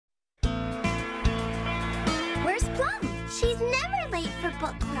late for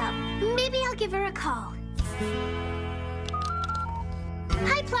book club. Maybe I'll give her a call.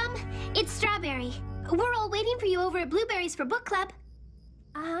 Hi, Plum. It's Strawberry. We're all waiting for you over at Blueberries for book club.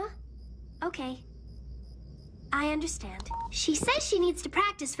 Uh-huh. Okay. I understand. She says she needs to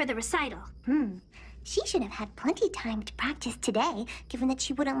practice for the recital. She should have had plenty time to practice today, given that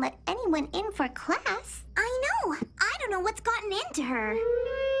she wouldn't let anyone in for class. I know. I don't know what's gotten into her.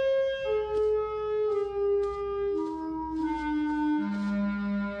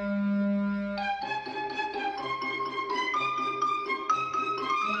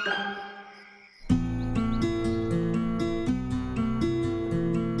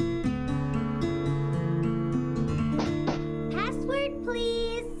 Password,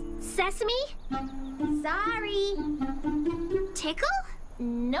 please. Sesame? Sorry. Tickle?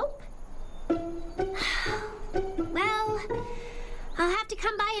 Nope. Well, I'll have to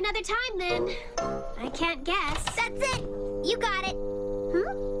come by another time then. I can't guess. That's it. You got it.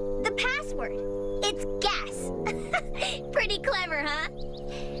 The password. It's gas. Pretty clever, huh?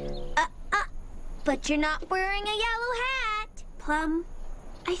 But you're not wearing a yellow hat. Plum,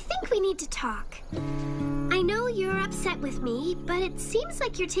 I think we need to talk. I know you're upset with me, but it seems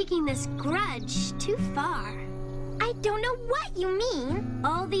like you're taking this grudge too far. I don't know what you mean.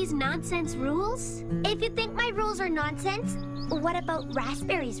 All these nonsense rules? If you think my rules are nonsense, what about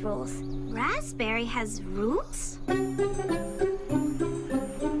Raspberry's rules? Raspberry has rules? Come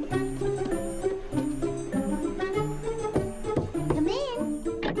in.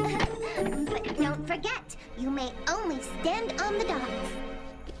 But don't forget, you may only stand on the dots.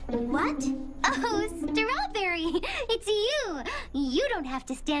 What? Oh, Strawberry, it's you. You don't have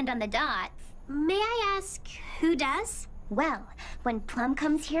to stand on the dots. May I ask who does? Well, when Plum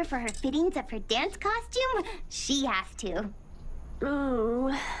comes here for her fittings of her dance costume, she has to. Ooh.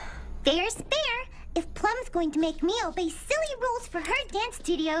 Fair's fair. If Plum's going to make me obey silly rules for her dance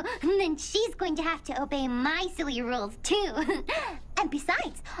studio, then she's going to have to obey my silly rules too. And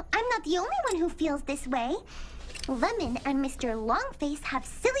besides, I'm not the only one who feels this way. Lemon and Mr. Longface have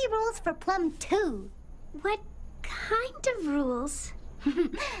silly rules for Plum too. What kind of rules?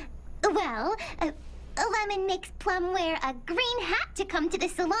 Well, Lemon makes Plum wear a green hat to come to the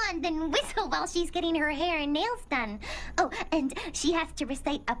salon, then whistle while she's getting her hair and nails done. Oh, and she has to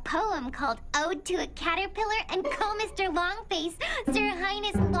recite a poem called Ode to a Caterpillar and call Mr. Longface Sir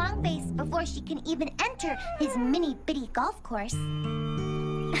Highness Longface before she can even enter his mini-bitty golf course.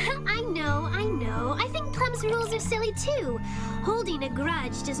 I know. I think Plum's rules are silly too. Holding a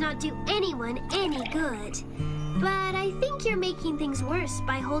grudge does not do anyone any good. But I think you're making things worse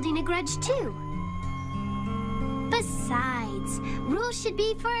by holding a grudge too. Besides, rules should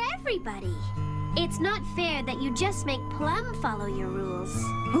be for everybody. It's not fair that you just make Plum follow your rules.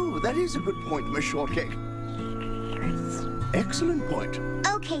 Oh, that is a good point, Miss Shortcake. Excellent point.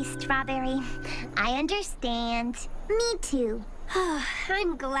 Okay, Strawberry. I understand. Me too.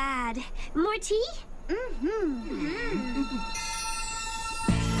 I'm glad. More tea?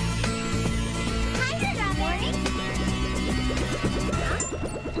 Hi, Strawberry.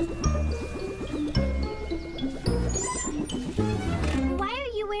 Why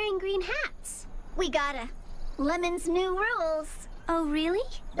are you wearing green hats? We gotta. Lemon's new rules. Oh, really?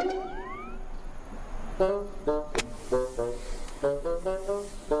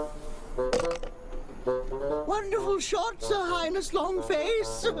 Wonderful shot, Sir Highness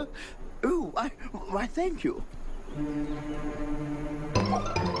Longface. Oh, why, thank you.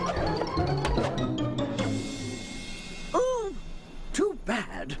 Oh, too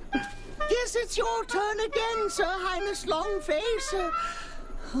bad. Guess it's your turn again, Sir Highness Longface.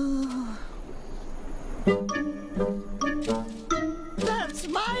 That's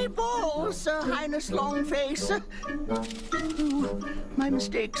my ball, Sir Highness Longface. Oh, my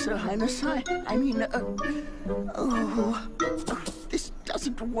mistake, Sir Highness. I mean, this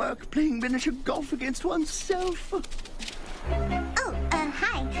doesn't work, playing miniature golf against oneself. Oh,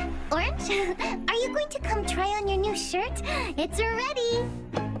 hi. Orange, are you going to come try on your new shirt? It's ready.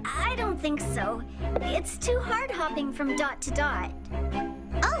 I don't think so. It's too hard hopping from dot to dot.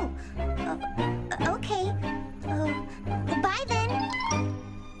 Oh, okay. Bye then.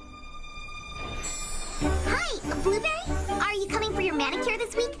 Hi, Blueberry. Are you coming for your manicure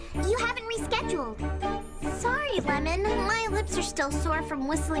this week? You haven't rescheduled. Sorry, Lemon. My lips are still sore from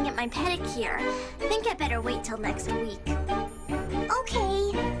whistling at my pedicure. Think I better wait till next week.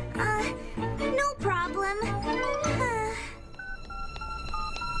 Okay. No problem.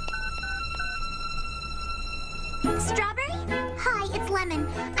 Strawberry? Hi, it's Lemon.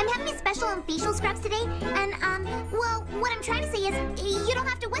 I'm having a special on facial scrubs today, and, well, what I'm trying to say is, you don't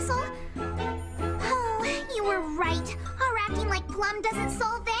have to whistle. Oh, you were right. Our acting like Plum doesn't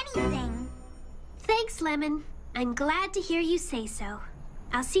solve anything. Thanks, Lemon. I'm glad to hear you say so.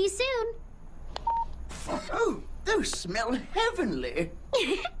 I'll see you soon. Oh, those smell heavenly.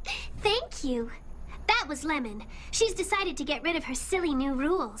 Thank you. That was Lemon. She's decided to get rid of her silly new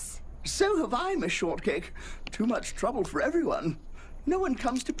rules. So have I, Miss Shortcake. Too much trouble for everyone. No one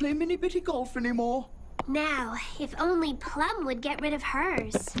comes to play mini-bitty golf anymore. Now, if only Plum would get rid of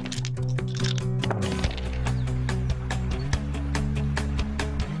hers.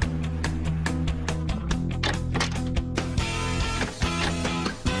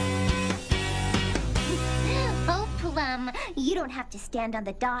 Oh, Plum, you don't have to stand on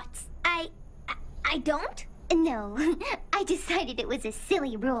the dots. I don't? No, I decided it was a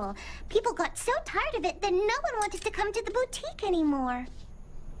silly rule. People got so tired of it that no one wanted to come to the boutique anymore.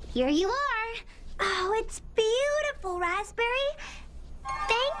 Here you are. Oh, it's beautiful, Raspberry.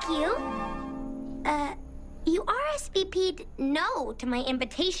 Thank you. You RSVP'd no to my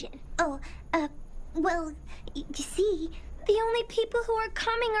invitation. Oh, well, you see... The only people who are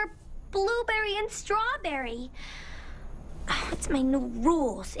coming are Blueberry and Strawberry. Oh, it's my new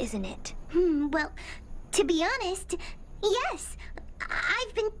rules, isn't it? Well, to be honest, yes.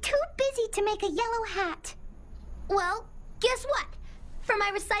 I've been too busy to make a yellow hat. Well, guess what? For my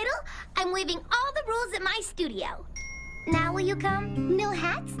recital, I'm waiving all the rules at my studio. Now will you come? No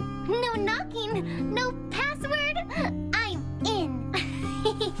hats, no knocking, no password. I'm in.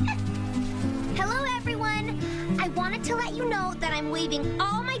 Hello, everyone. I wanted to let you know that I'm waiving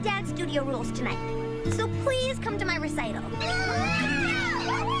all my dance studio rules tonight. So please come to my recital.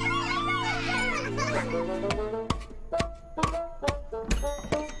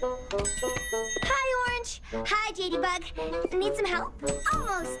 Hi, Orange. Hi, JD Bug. Need some help?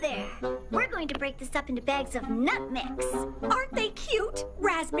 Almost there. We're going to break this up into bags of nut mix. Aren't they cute?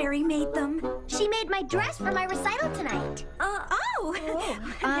 Raspberry made them. She made my dress for my recital tonight.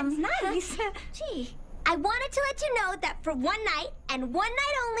 That's nice. Gee, I wanted to let you know that for one night and one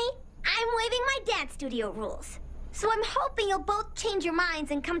night only, I'm waiving my dance studio rules. So I'm hoping you'll both change your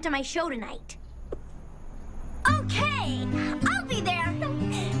minds and come to my show tonight. Okay, I'll be there.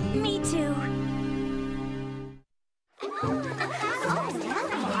 Me too.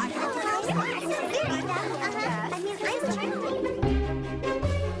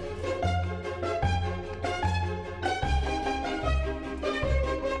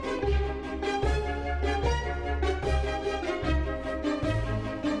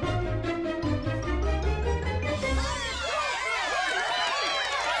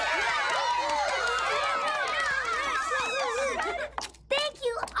 Thank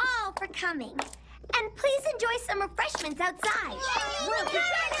you all for coming. And please enjoy some refreshments outside.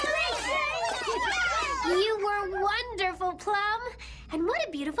 You were wonderful, Plum. And what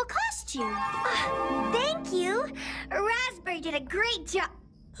a beautiful costume. Thank you. Raspberry did a great job.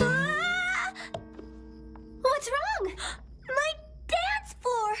 Ah! What's wrong? My dance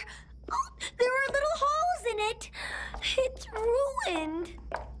floor. Oh, there are little holes in it. It's ruined.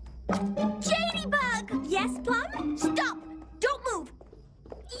 JD Bug! Yes, Plum? Stop! Don't move!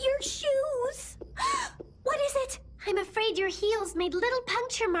 Your shoes! What is it? I'm afraid your heels made little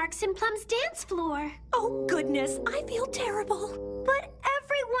puncture marks in Plum's dance floor. Oh, goodness, I feel terrible. But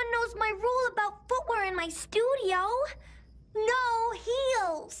everyone knows my rule about footwear in my studio. No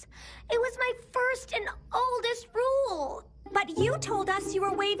heels. It was my first and oldest rule. But you told us you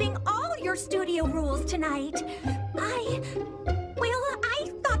were waiving all your studio rules tonight. I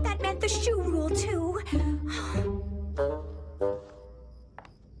thought that meant the shoe rule, too.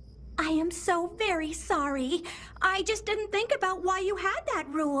 I am so very sorry. I just didn't think about why you had that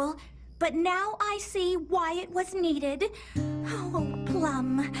rule. But now I see why it was needed. Oh,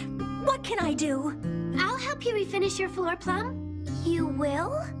 Plum, what can I do? I'll help you refinish your floor, Plum. You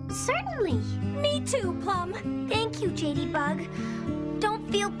will? Certainly. Me too, Plum. Thank you, JD Bug. Don't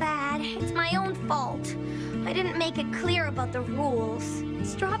feel bad. It's my own fault. I didn't make it clear about the rules.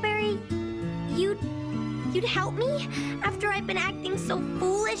 Strawberry, you'd help me after I've been acting so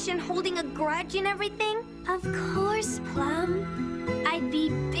foolish and holding a grudge and everything? Of course, Plum. I'd be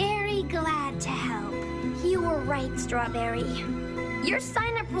very glad to help. You were right, Strawberry. Your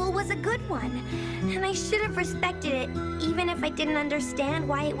sign-up rule was a good one, and I should have respected it, even if I didn't understand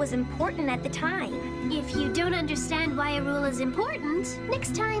why it was important at the time. If you don't understand why a rule is important,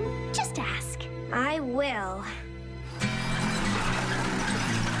 next time, just ask. I will.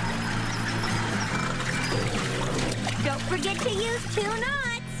 Don't forget to use 2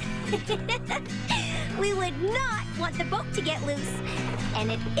 knots. We would not want the boat to get loose.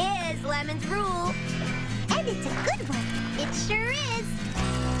 And it is Lemon's rule. And it's a good one. It sure is.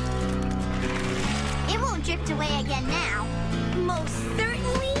 It won't drift away again now. Most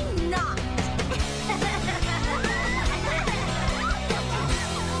certainly not.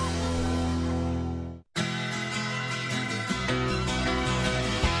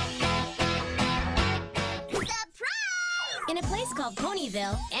 In a place called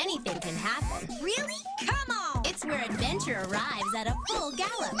Ponyville, anything can happen. Really? Come on! It's where adventure arrives at a full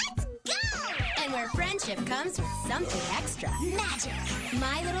gallop. Let's go! And where friendship comes with something extra. Magic!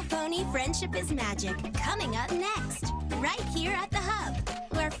 My Little Pony Friendship is Magic, coming up next. Right here at the Hub,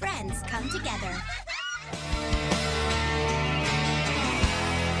 where friends come together.